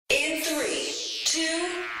2,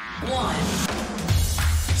 1.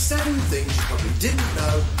 7 things you probably didn't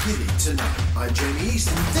know you need to know. I'm Jamie East,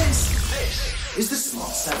 and this is the Smart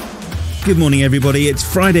 7. Good morning, everybody. It's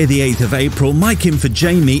Friday the 8th of April. Mike in for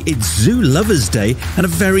Jamie. It's Zoo Lovers Day, and a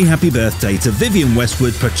very happy birthday to Vivienne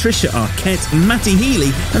Westwood, Patricia Arquette, Matty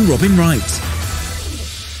Healy and Robin Wright.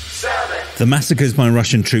 The massacres by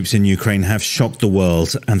Russian troops in Ukraine have shocked the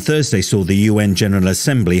world, and Thursday saw the UN General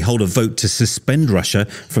Assembly hold a vote to suspend Russia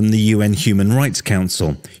from the UN Human Rights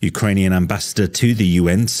Council. Ukrainian ambassador to the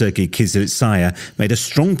UN, Sergei Kizlytsya, made a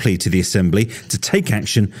strong plea to the Assembly to take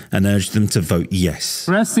action and urged them to vote yes.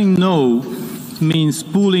 Pressing no means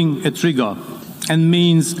pulling a trigger and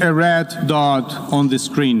means a red dot on the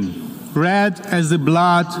screen. Red as the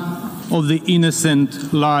blood of the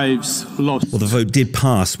innocent lives lost. Well, the vote did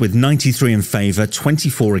pass with 93 in favour,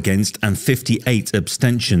 24 against and 58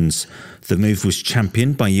 abstentions. The move was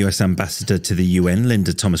championed by US Ambassador to the UN,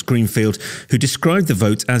 Linda Thomas-Greenfield, who described the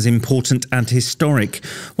vote as important and historic.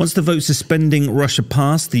 Once the vote suspending Russia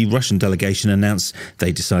passed, the Russian delegation announced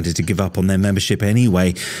they decided to give up on their membership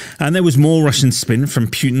anyway. And there was more Russian spin from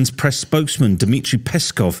Putin's press spokesman, Dmitry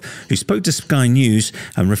Peskov, who spoke to Sky News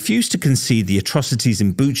and refused to concede the atrocities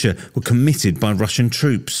in Bucha were committed by Russian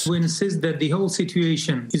troops. We insist that the whole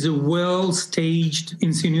situation is a well-staged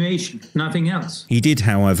insinuation, nothing else. He did,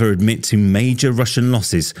 however, admit to major Russian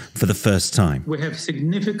losses for the first time. We have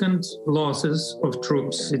significant losses of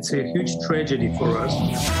troops. It's a huge tragedy for us.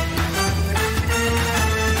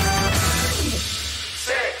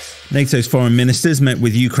 NATO's foreign ministers met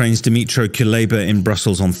with Ukraine's Dmytro Kuleba in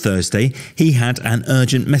Brussels on Thursday. He had an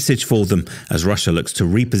urgent message for them as Russia looks to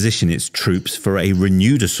reposition its troops for a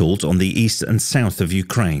renewed assault on the east and south of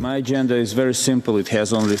Ukraine. My agenda is very simple. It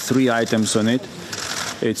has only 3 items on it.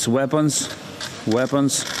 It's weapons,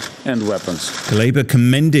 weapons, and weapons. Kuleba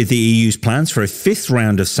commended the EU's plans for a 5th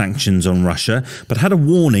round of sanctions on Russia, but had a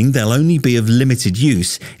warning they'll only be of limited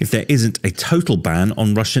use if there isn't a total ban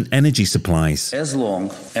on Russian energy supplies. As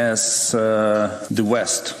long as the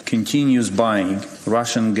West continues buying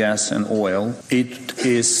Russian gas and oil, it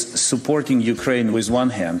is supporting Ukraine with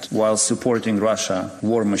one hand while supporting Russia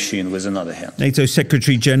war machine with another hand. NATO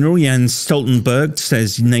Secretary General Jens Stoltenberg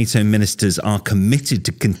says NATO ministers are committed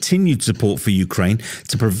to continued support for Ukraine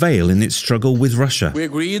to prevail in its struggle with Russia. We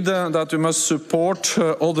agreed that we must support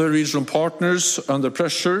other regional partners under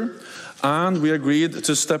pressure, and we agreed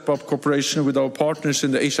to step up cooperation with our partners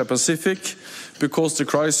in the Asia-Pacific because the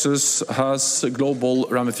crisis has global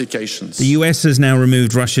ramifications. The US has now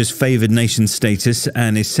removed Russia's favoured nation status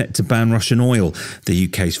and is set to ban Russian oil. The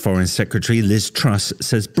UK's Foreign Secretary Liz Truss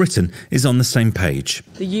says Britain is on the same page.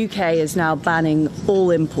 The UK is now banning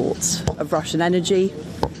all imports of Russian energy.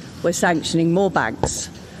 We're sanctioning more banks,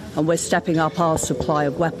 and we're stepping up our supply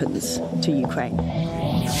of weapons to Ukraine.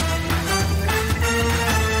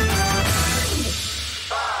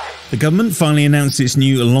 The government finally announced its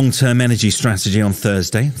new long-term energy strategy on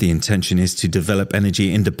Thursday. The intention is to develop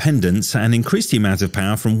energy independence and increase the amount of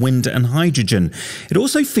power from wind and hydrogen. It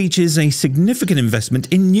also features a significant investment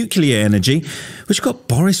in nuclear energy, which got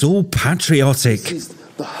Boris all patriotic. This is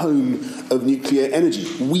the home of nuclear energy.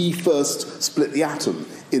 We first split the atom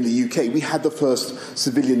in the UK. We had the first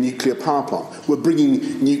civilian nuclear power plant. We're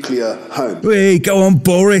bringing nuclear home. Hey, go on,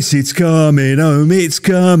 Boris, it's coming home, it's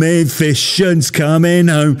coming, fission's coming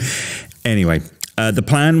home. Anyway, the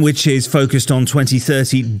plan, which is focused on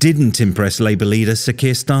 2030, didn't impress Labour leader Sir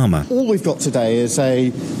Keir Starmer. All we've got today is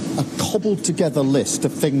a cobbled together list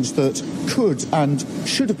of things that could and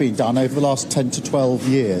should have been done over the last 10 to 12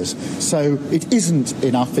 years. So it isn't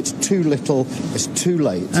enough, it's too little, it's too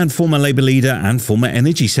late. And former Labour leader and former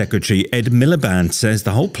Energy Secretary Ed Miliband says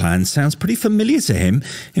the whole plan sounds pretty familiar to him.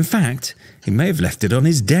 In fact, he may have left it on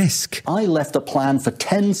his desk. I left a plan for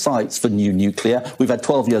 10 sites for new nuclear. We've had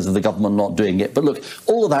 12 years of the government not doing it. But look,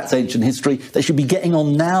 all of that's ancient history. They should be getting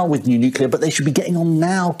on now with new nuclear, but they should be getting on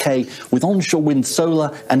now, Kay, with onshore wind,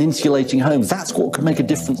 solar and insulating homes. That's what can make a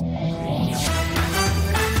difference.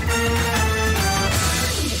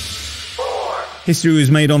 History was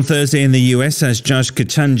made on Thursday in the US as Judge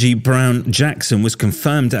Ketanji Brown Jackson was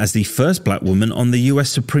confirmed as the first black woman on the US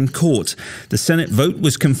Supreme Court. The Senate vote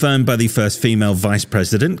was confirmed by the first female vice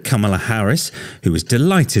president, Kamala Harris, who was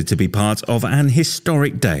delighted to be part of an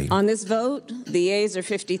historic day. On this vote, the yeas are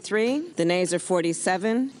 53, the nays are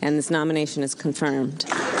 47, and this nomination is confirmed.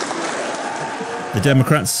 The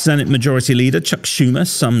Democrats' Senate Majority Leader Chuck Schumer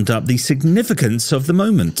summed up the significance of the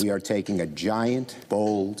moment. We are taking a giant,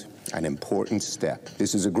 bold, an important step.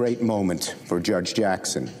 This is a great moment for Judge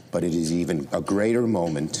Jackson, but it is even a greater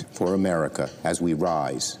moment for America as we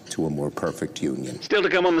rise to a more perfect union. Still to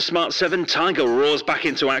come on the Smart 7, Tiger roars back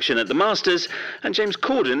into action at the Masters, and James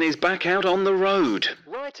Corden is back out on the road.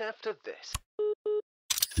 Right after this.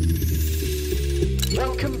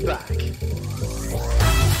 Welcome back.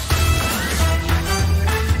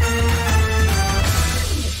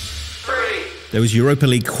 There was Europa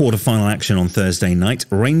League quarter-final action on Thursday night.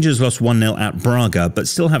 Rangers lost 1-0 at Braga, but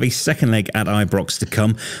still have a second leg at Ibrox to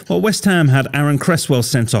come, while West Ham had Aaron Cresswell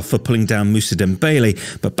sent off for pulling down Moussa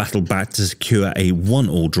Dembele, but battled back to secure a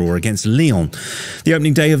 1-1 draw against Lyon. The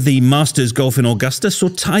opening day of the Masters Golf in Augusta saw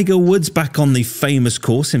Tiger Woods back on the famous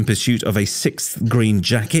course in pursuit of a 6th green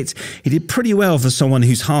jacket. He did pretty well for someone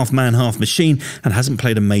who's half man, half machine and hasn't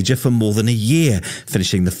played a major for more than a year,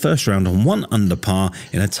 finishing the first round on 1 under par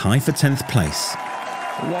in a tie for 10th place.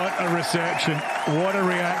 What a reception, what a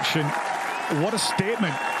reaction, what a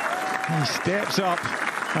statement. He steps up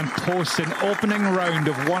and posts an opening round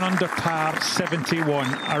of 1 under par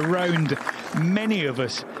 71, a round many of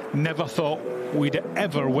us never thought we'd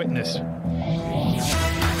ever witness.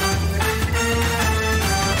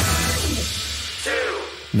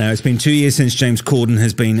 Now, it's been 2 years since James Corden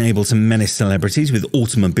has been able to menace celebrities with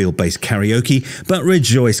automobile-based karaoke, but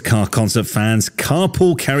rejoice, car concert fans,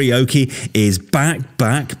 carpool karaoke is back.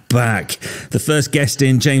 The first guest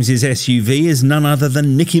in James's SUV is none other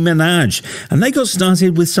than Nicki Minaj, and they got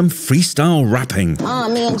started with some freestyle rapping.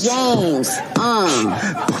 Me and James,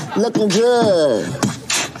 looking good.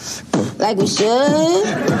 Like we should.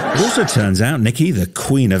 It also turns out Nicki, the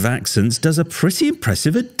queen of accents, does a pretty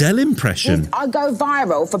impressive Adele impression. I go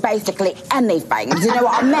viral for basically anything. Do you know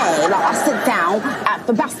what I mean? Like, I sit down at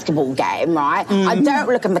the basketball game, right? I don't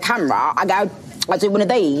look in the camera. I do one of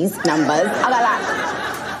these numbers. I go like...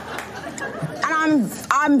 And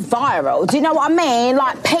I'm viral. Do you know what I mean?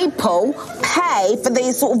 Like, people pay for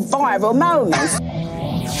these sort of viral moments.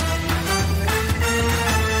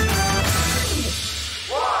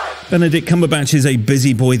 Benedict Cumberbatch is a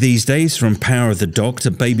busy boy these days, from Power of the Dog to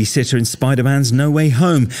babysitter in Spider-Man's No Way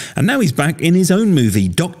Home. And now he's back in his own movie,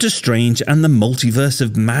 Doctor Strange and the Multiverse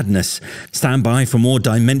of Madness. Stand by for more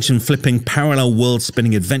dimension-flipping, parallel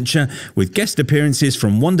world-spinning adventure with guest appearances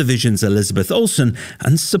from WandaVision's Elizabeth Olsen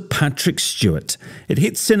and Sir Patrick Stewart. It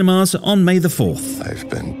hits cinemas on May the 4th. I've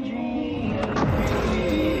been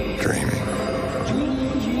dreaming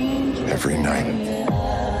every night.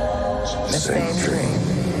 The same dream.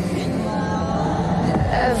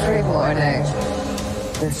 Every morning,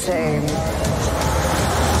 the same.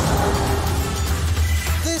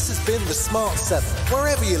 This has been the Smart 7.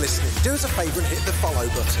 Wherever you're listening, do us a favour and hit the follow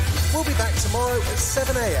button. We'll be back tomorrow at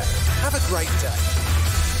 7 a.m. Have a great day.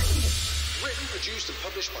 Written, produced and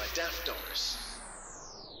published by Daft Doris.